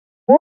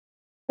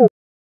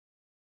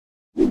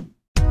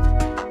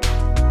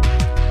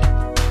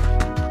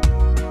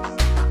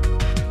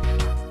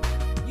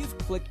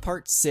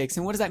part 6.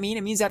 And what does that mean?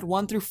 It means that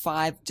 1 through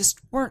 5 just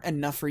weren't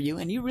enough for you,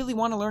 and you really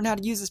want to learn how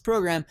to use this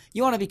program.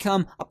 You want to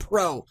become a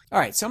pro.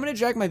 Alright, so I'm going to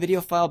drag my video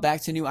file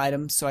back to new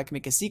items so I can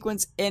make a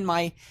sequence, and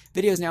my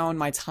video is now on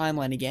my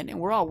timeline again, and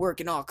we're all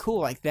working all cool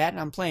like that, and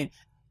I'm playing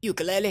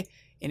ukulele,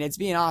 and it's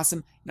being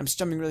awesome, and I'm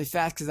strumming really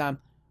fast because I'm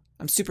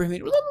super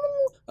humid.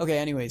 Okay,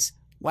 anyways,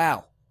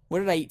 wow, what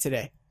did I eat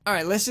today?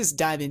 Alright, let's just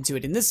dive into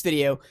it. In this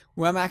video,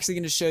 where I'm actually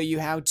going to show you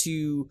how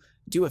to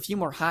do a few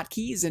more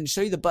hotkeys and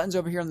show you the buttons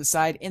over here on the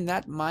side, and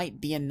that might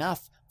be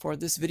enough for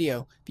this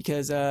video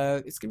because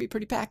it's going to be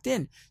pretty packed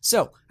in.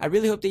 So, I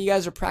really hope that you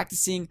guys are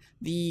practicing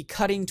the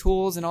cutting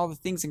tools and all the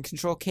things in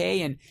Control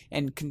K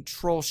and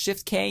Control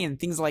Shift K and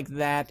things like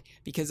that,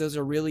 because those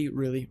are really,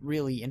 really,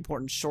 really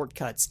important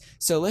shortcuts.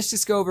 So, let's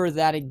just go over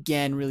that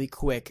again really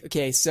quick.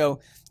 Okay, so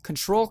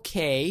Control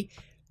K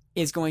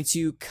is going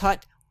to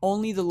cut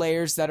only the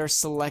layers that are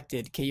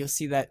selected. Okay, you'll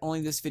see that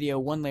only this video,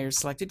 one layer is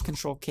selected.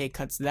 Control K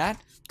cuts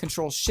that.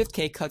 Control Shift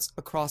K cuts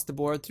across the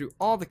board through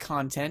all the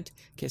content.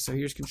 Okay, so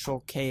here's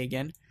Control K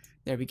again.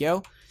 There we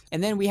go.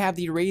 And then we have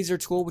the eraser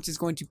tool, which is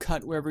going to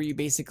cut wherever you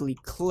basically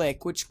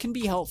click, which can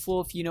be helpful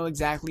if you know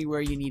exactly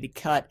where you need to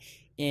cut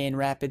in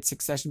rapid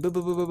succession. Boom,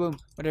 boom, boom, boom, boom.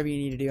 Whatever you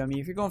need to do. I mean,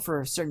 if you're going for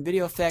a certain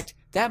video effect,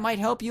 that might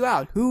help you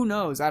out. Who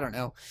knows? I don't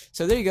know.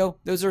 So there you go.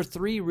 Those are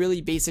 3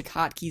 really basic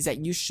hotkeys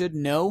that you should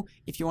know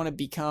if you want to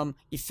become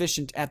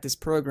efficient at this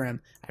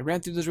program. I ran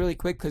through those really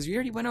quick because we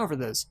already went over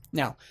those.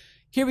 Now,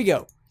 here we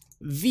go.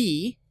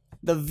 The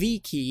V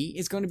key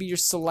is going to be your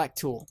select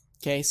tool.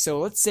 Okay, so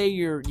let's say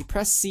you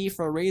press C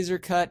for a razor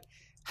cut.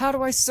 How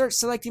do I start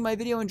selecting my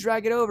video and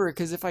drag it over?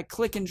 Because if I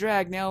click and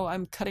drag, now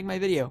I'm cutting my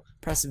video.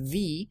 Press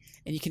V,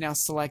 and you can now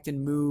select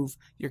and move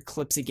your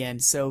clips again.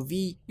 So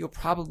V, you'll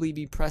probably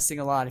be pressing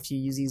a lot if you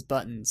use these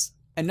buttons.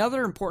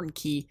 Another important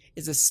key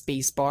is a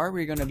space bar,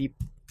 where you're going to be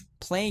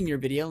playing your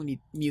video. Let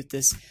me mute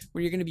this.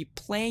 Where you're going to be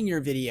playing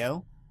your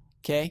video.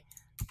 Okay?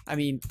 I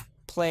mean,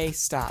 play,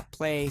 stop,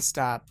 play,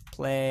 stop,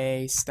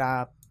 play,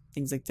 stop.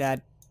 Things like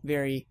that.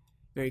 Very,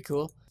 very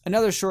cool.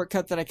 Another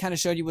shortcut that I kind of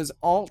showed you was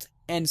Alt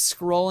and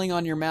scrolling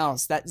on your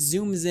mouse. That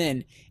zooms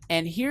in.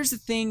 And here's the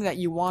thing that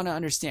you want to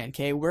understand,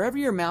 okay? Wherever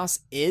your mouse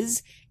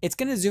is, it's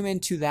going to zoom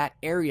into that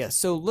area.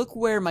 So look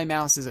where my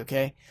mouse is,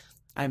 okay?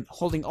 I'm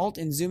holding Alt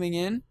and zooming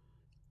in.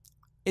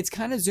 It's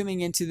kind of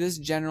zooming into this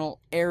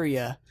general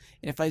area.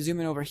 And if I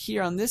zoom in over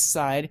here on this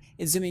side,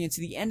 it's zooming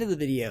into the end of the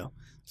video.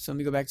 So let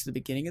me go back to the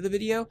beginning of the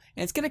video.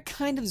 And it's going to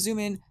kind of zoom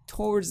in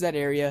towards that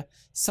area.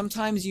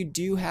 Sometimes you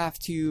do have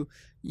to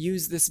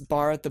use this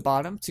bar at the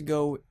bottom to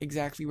go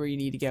exactly where you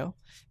need to go.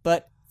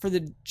 But for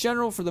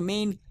the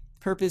main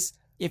purpose,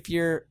 if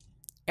your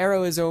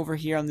arrow is over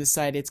here on this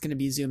side, it's going to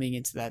be zooming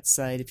into that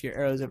side. If your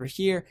arrow is over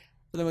here,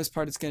 for the most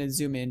part, it's going to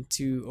zoom in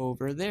to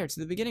over there, to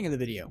the beginning of the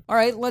video.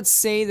 Alright, let's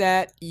say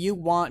that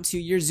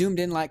you're zoomed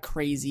in like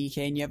crazy,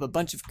 okay, and you have a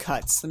bunch of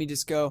cuts. Let me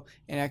just go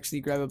and actually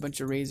grab a bunch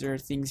of razor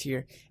things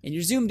here. And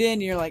you're zoomed in,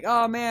 and you're like,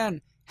 oh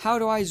man, how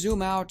do I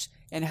zoom out?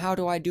 And how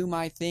do I do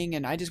my thing?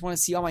 And I just want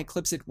to see all my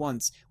clips at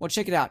once. Well,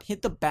 check it out.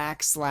 Hit the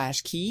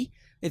backslash key.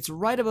 It's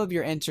right above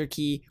your enter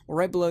key, or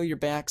right below your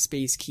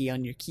backspace key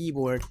on your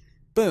keyboard.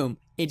 Boom.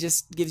 It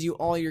just gives you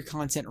all your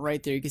content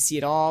right there. You can see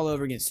it all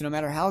over again. So no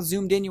matter how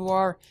zoomed in you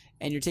are,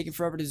 and you're taking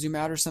forever to zoom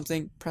out or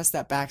something, press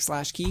that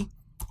backslash key.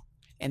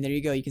 And there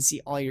you go. You can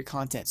see all your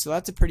content. So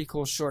that's a pretty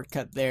cool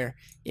shortcut there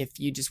if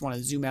you just want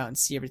to zoom out and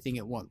see everything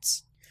at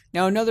once.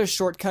 Now another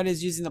shortcut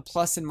is using the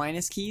plus and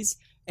minus keys.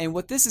 And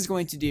what this is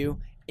going to do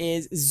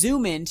is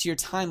zoom into your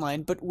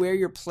timeline, but where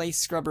your play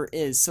scrubber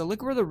is. So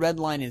look where the red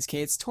line is,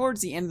 okay? It's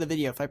towards the end of the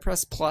video. If I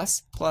press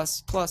plus,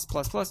 plus, plus,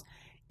 plus, plus,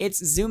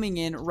 it's zooming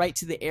in right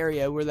to the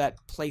area where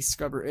that play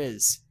scrubber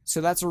is. So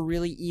that's a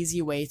really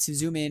easy way to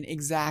zoom in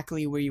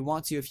exactly where you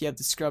want to if you have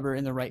the scrubber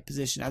in the right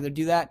position. Either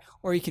do that,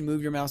 or you can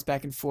move your mouse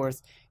back and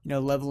forth,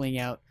 leveling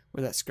out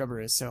where that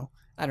scrubber is. So,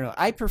 I don't know.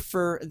 I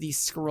prefer the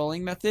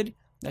scrolling method.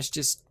 That's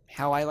just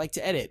how I like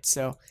to edit.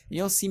 So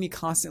you'll see me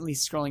constantly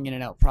scrolling in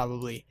and out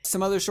probably.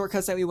 Some other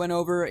shortcuts that we went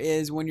over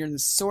is when you're in the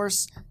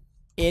source,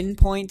 in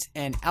point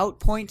and out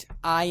point,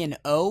 I and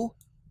O.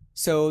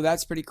 So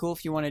that's pretty cool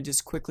if you want to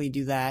just quickly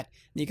do that.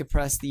 You can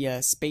press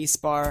the space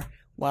bar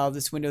while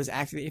this window is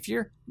activated.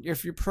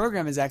 If your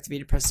program is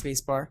activated, press space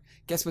bar.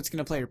 Guess what's going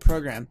to play? Your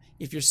program.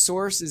 If your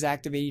source is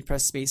activated, you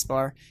press space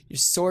bar. Your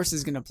source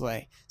is going to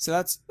play. So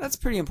that's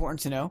pretty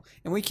important to know.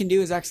 And what you can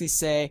do is actually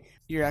say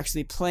you're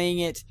actually playing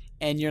it,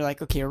 and you're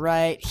like, okay,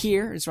 right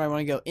here is where I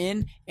want to go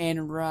in,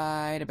 and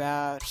right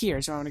about here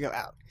is where I want to go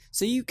out.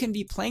 So you can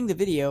be playing the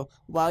video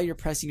while you're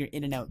pressing your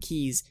in and out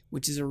keys,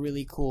 which is a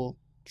really cool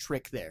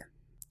trick there.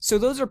 So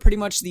those are pretty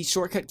much the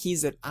shortcut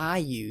keys that I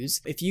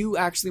use. If you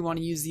actually want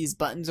to use these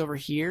buttons over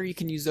here, you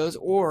can use those.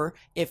 Or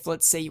if,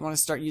 let's say, you want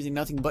to start using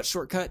nothing but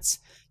shortcuts,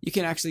 you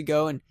can actually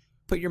go and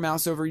put your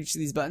mouse over each of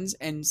these buttons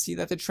and see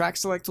that the track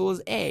select tool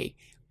is A,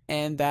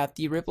 and that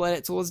the ripple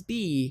edit tool is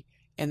B,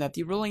 and that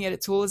the rolling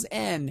edit tool is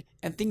N,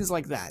 and things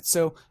like that.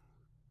 So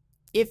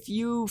if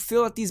you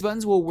feel that these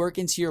buttons will work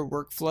into your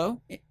workflow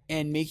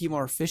and make you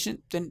more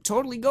efficient, then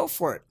totally go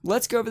for it.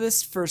 Let's go over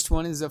this. First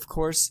one is, of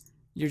course,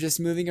 you're just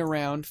moving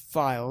around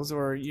files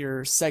or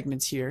your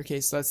segments here. Okay,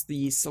 so that's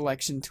the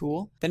selection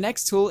tool. The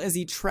next tool is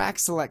the track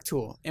select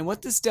tool. And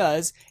what this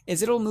does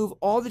is it'll move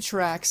all the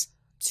tracks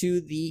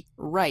to the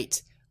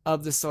right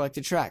of the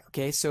selected track.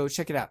 Okay, so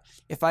check it out.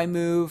 If I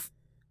move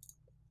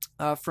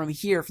from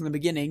here, from the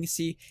beginning,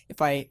 see,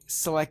 if I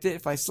select it,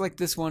 if I select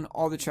this one,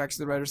 all the tracks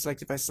to the right are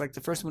selected. If I select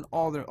the first one,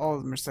 all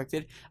of them are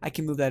selected. I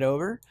can move that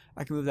over.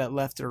 I can move that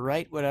left or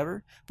right,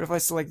 whatever. But if I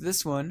select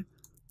this one,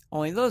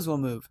 only those will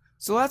move.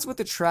 So that's what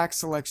the track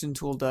selection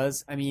tool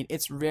does. I mean,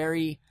 it's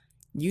very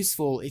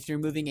useful if you're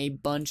moving a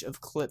bunch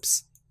of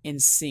clips in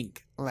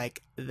sync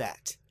like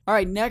that.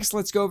 Alright, next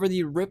let's go over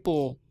the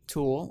ripple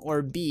tool,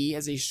 or B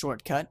as a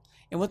shortcut.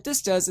 And what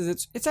this does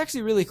is it's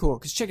actually really cool,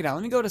 because check it out.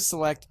 Let me go to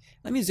select.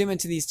 Let me zoom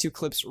into these two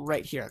clips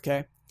right here,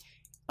 okay?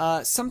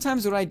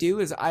 Sometimes what I do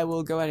is I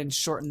will go ahead and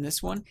shorten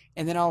this one,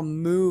 and then I'll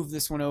move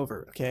this one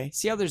over, okay?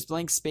 See how there's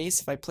blank space?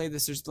 If I play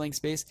this, there's blank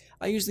space.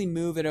 I usually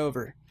move it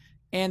over.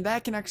 And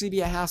that can actually be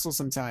a hassle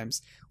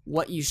sometimes.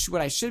 What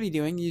I should be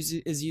doing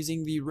is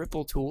using the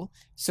ripple tool.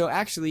 So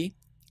actually,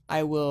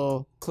 I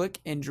will click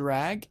and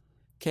drag,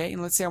 okay?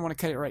 And let's say I want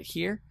to cut it right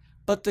here.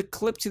 But the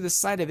clip to the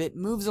side of it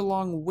moves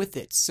along with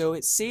it. So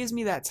it saves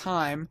me that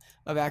time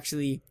of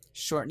actually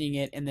shortening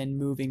it and then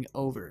moving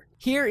over.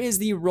 Here is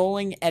the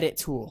rolling edit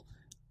tool.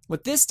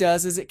 What this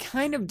does is it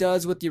kind of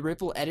does what the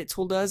ripple edit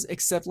tool does,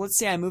 except let's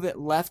say I move it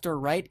left or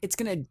right, it's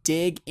going to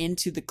dig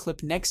into the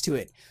clip next to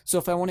it. So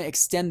if I want to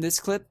extend this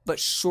clip but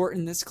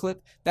shorten this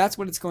clip, that's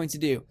what it's going to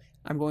do.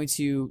 I'm going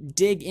to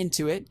dig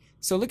into it.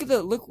 So look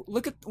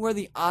at where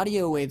the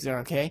audio waves are,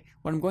 okay?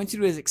 What I'm going to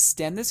do is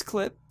extend this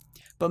clip,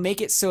 but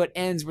make it so it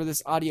ends where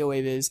this audio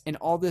wave is, and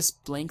all this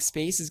blank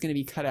space is going to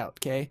be cut out,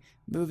 okay?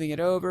 Moving it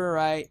over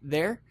right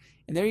there,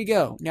 and there you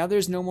go. Now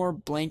there's no more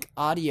blank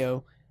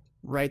audio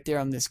right there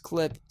on this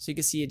clip, so you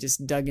can see it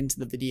just dug into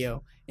the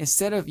video.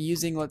 Instead of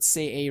using, let's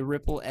say, a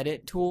ripple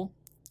edit tool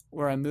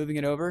where I'm moving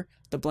it over,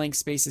 the blank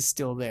space is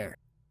still there.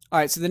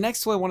 Alright, so the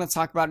next tool I want to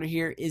talk about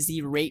here is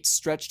the rate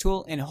stretch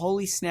tool, and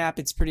holy snap,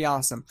 it's pretty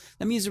awesome.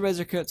 Let me use the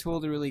razor cut tool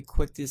to really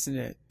quick this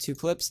into 2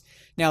 clips.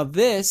 Now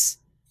this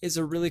is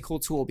a really cool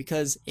tool,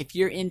 because if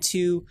you're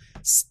into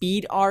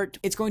speed art,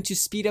 it's going to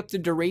speed up the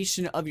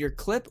duration of your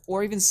clip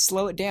or even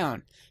slow it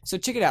down. So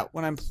check it out.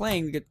 When I'm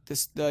playing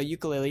the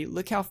ukulele,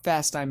 look how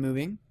fast I'm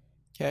moving.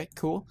 Okay,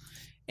 cool.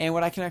 And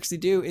what I can actually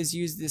do is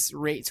use this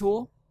rate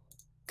tool,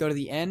 go to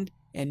the end,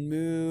 and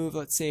move,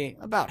 let's say,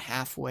 about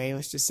halfway,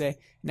 let's just say.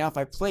 Now if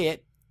I play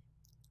it,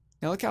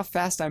 now look how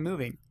fast I'm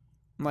moving.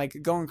 I'm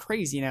like going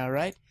crazy now,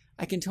 right?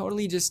 I can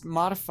totally just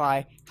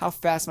modify how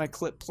fast my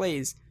clip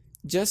plays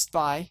just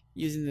by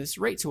using this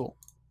rate tool.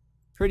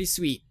 Pretty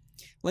sweet.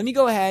 Let me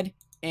go ahead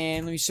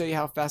and let me show you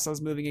how fast I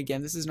was moving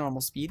again. This is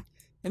normal speed.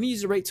 Let me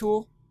use the rate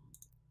tool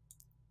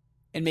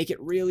and make it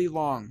really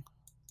long.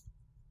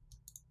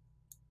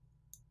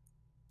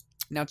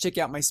 Now check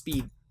out my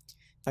speed.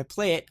 If I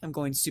play it, I'm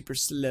going super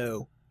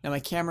slow. Now my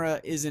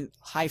camera isn't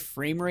high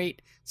frame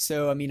rate,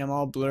 so I mean I'm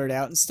all blurred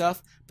out and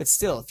stuff, but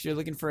still, if you're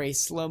looking for a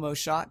slow-mo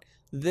shot,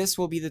 this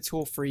will be the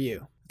tool for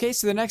you. Okay,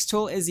 so the next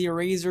tool is the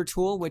eraser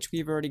tool, which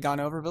we've already gone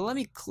over, but let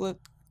me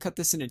cut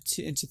this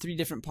into 3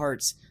 different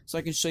parts so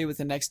I can show you what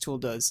the next tool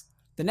does.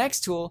 The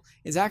next tool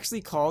is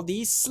actually called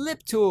the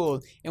slip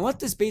tool, and what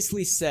this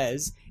basically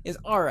says is,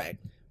 alright,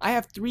 I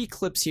have 3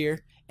 clips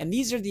here, and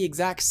these are the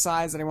exact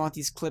size that I want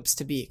these clips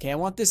to be. Okay, I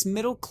want this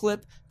middle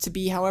clip to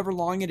be however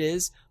long it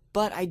is,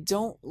 but I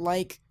don't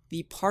like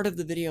the part of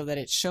the video that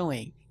it's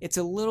showing. It's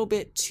a little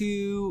bit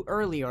too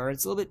early, or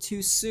it's a little bit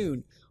too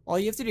soon. All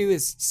you have to do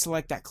is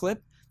select that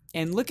clip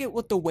and look at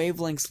what the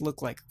wavelengths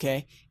look like,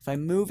 okay? If I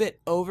move it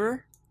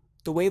over,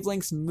 the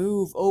wavelengths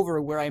move over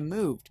where I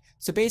moved.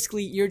 So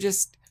basically, you're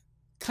just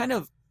kind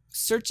of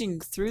searching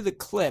through the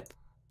clip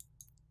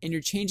and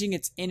you're changing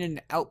its in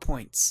and out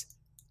points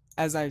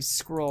as I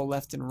scroll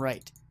left and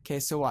right. Okay,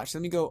 so watch.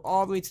 Let me go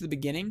all the way to the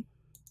beginning.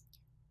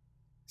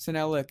 So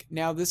now look,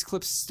 now this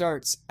clip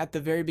starts at the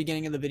very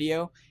beginning of the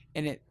video,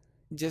 and it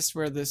just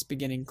where this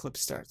beginning clip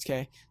starts,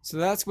 okay? So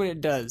that's what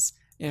it does.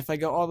 And if I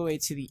go all the way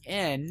to the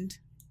end,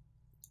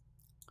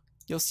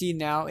 you'll see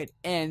now it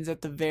ends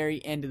at the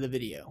very end of the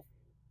video.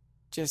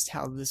 Just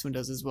how this one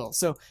does as well.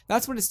 So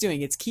that's what it's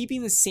doing. It's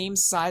keeping the same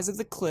size of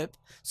the clip,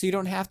 so you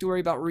don't have to worry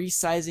about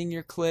resizing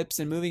your clips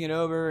and moving it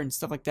over and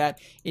stuff like that.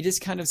 It just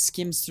kind of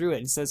skims through it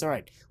and says,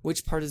 alright,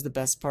 which part is the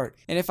best part?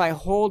 And if I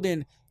hold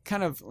in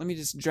kind of, let me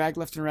just drag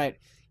left and right.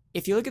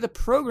 If you look at the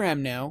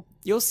program now,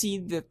 you'll see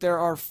that there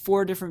are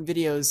 4 different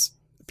videos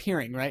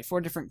appearing, right?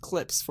 4 different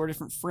clips, 4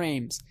 different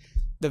frames.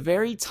 The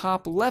very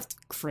top left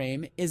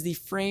frame is the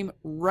frame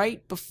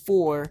right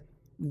before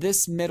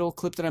this middle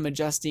clip that I'm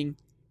adjusting.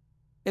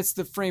 It's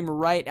the frame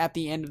right at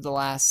the end of the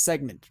last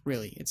segment,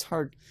 really. It's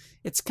hard.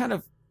 It's kind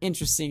of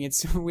interesting.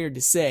 It's weird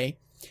to say.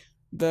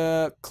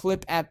 The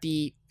clip at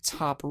the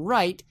top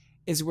right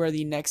is where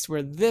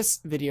this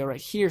video right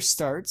here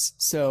starts.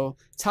 So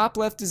top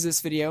left is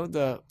this video,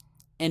 the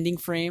ending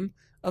frame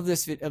of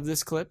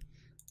this clip.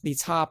 The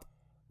top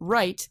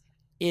right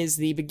is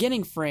the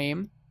beginning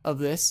frame of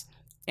this,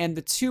 and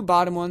the 2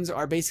 bottom ones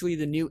are basically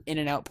the new in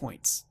and out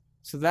points.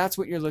 So that's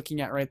what you're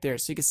looking at right there.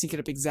 So you can sync it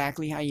up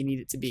exactly how you need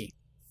it to be.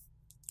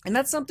 And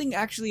that's something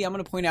actually I'm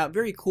going to point out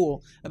very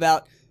cool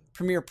about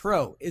Premiere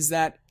Pro is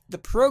that the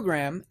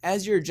program,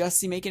 as you're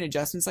making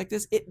adjustments like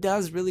this, it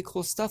does really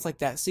cool stuff like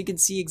that. So you can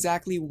see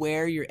exactly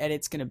where your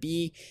edit's going to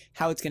be,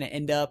 how it's going to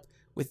end up,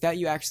 without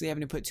you actually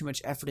having to put too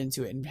much effort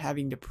into it and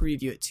having to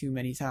preview it too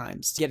many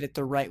times to get it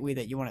the right way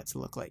that you want it to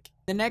look like.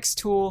 The next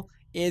tool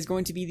is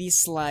going to be the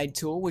slide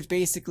tool, which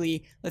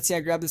basically, let's say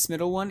I grab this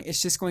middle one,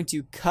 it's just going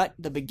to cut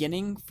the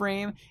beginning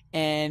frame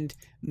and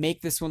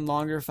make this one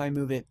longer if I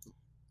move it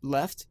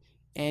left,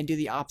 and do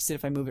the opposite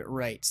if I move it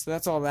right. So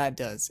that's all that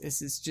does.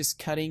 This is just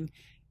cutting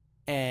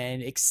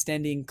and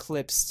extending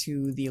clips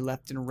to the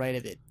left and right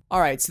of it.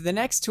 Alright, so the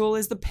next tool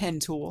is the pen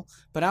tool,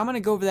 but I'm going to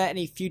go over that in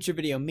a future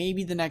video,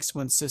 maybe the next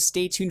one, so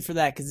stay tuned for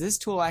that, because this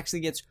tool actually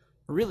gets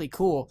really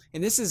cool,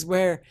 and this is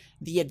where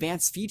the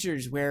advanced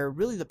features, where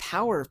really the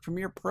power of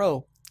Premiere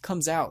Pro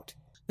comes out.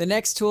 The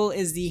next tool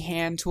is the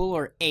hand tool,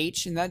 or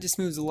H, and that just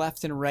moves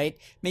left and right,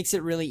 makes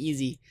it really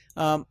easy.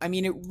 I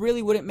mean, it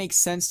really wouldn't make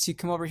sense to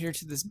come over here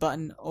to this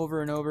button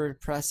over and over,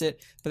 press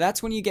it, but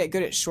that's when you get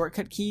good at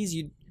shortcut keys.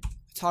 You'd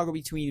toggle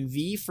between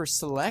V for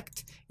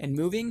select and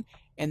moving,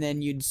 and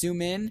then you'd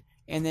zoom in,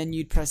 and then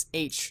you'd press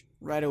H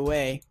right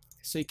away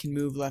so you can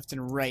move left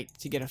and right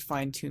to get a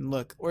fine-tuned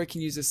look. Or you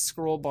can use a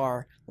scroll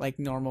bar like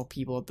normal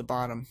people at the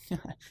bottom.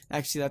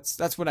 Actually,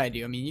 that's what I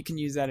do. I mean, you can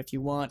use that if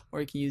you want,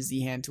 or you can use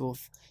the hand tool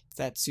if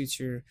that suits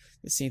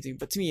the same thing.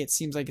 But to me, it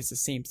seems like it's the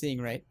same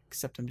thing, right?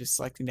 Except I'm just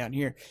selecting down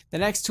here. The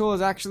next tool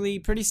is actually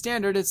pretty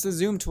standard. It's the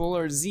zoom tool,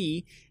 or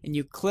Z, and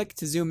you click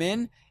to zoom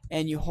in,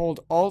 and you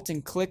hold Alt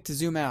and click to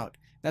zoom out.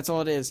 That's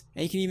all it is.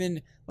 And you can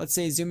even, let's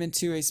say, zoom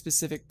into a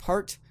specific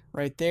part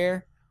right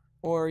there,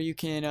 or you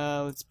can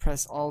let's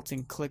press Alt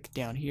and click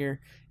down here.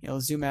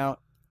 It'll zoom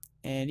out,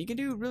 and you can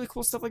do really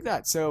cool stuff like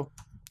that. So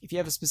if you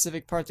have a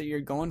specific part that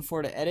you're going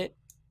for to edit,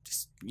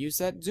 just use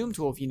that zoom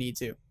tool if you need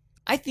to.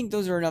 I think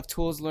those are enough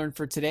tools learned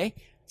for today.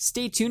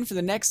 Stay tuned for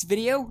the next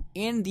video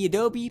in the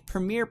Adobe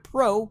Premiere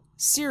Pro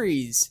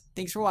series.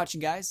 Thanks for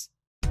watching, guys.